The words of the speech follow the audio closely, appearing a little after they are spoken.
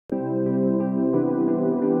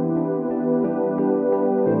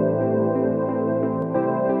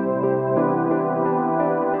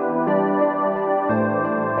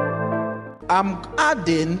I'm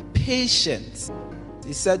adding patience.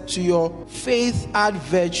 He said, to your faith add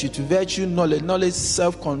virtue, to virtue knowledge, knowledge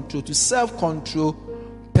self-control, to self-control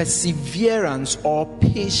perseverance or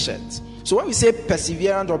patience. So when we say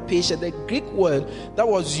perseverance or patience, the Greek word that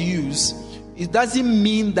was used, it doesn't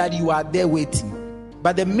mean that you are there waiting,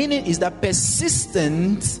 but the meaning is that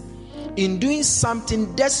persistent in doing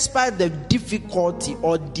something despite the difficulty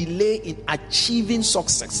or delay in achieving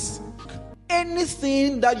success.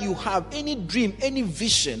 Anything that you have, any dream, any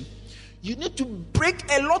vision, you need to break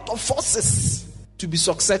a lot of forces to be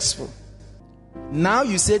successful. Now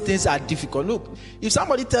you say things are difficult. Look, if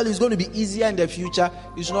somebody tells you it's going to be easier in the future,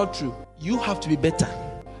 it's not true. You have to be better.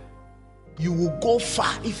 You will go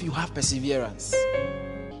far if you have perseverance.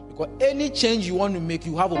 Because any change you want to make,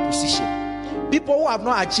 you have opposition. People who have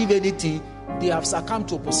not achieved anything, they have succumbed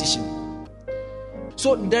to opposition.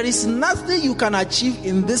 So there is nothing you can achieve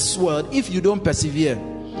in this world if you don't persevere.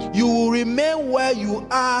 You will remain where you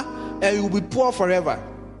are and you will be poor forever.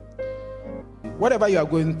 Whatever you are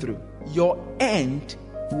going through, your end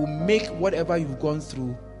will make whatever you've gone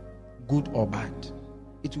through good or bad.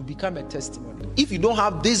 It will become a testimony. If you don't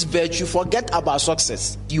have this virtue, forget about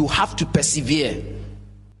success. You have to persevere.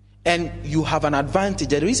 And you have an advantage.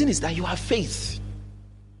 The reason is that you have faith.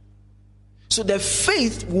 So the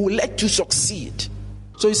faith will let you succeed.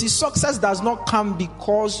 So you see, success does not come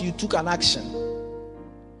because you took an action.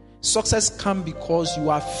 Success comes because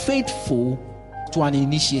you are faithful to an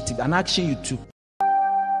initiative, an action you took.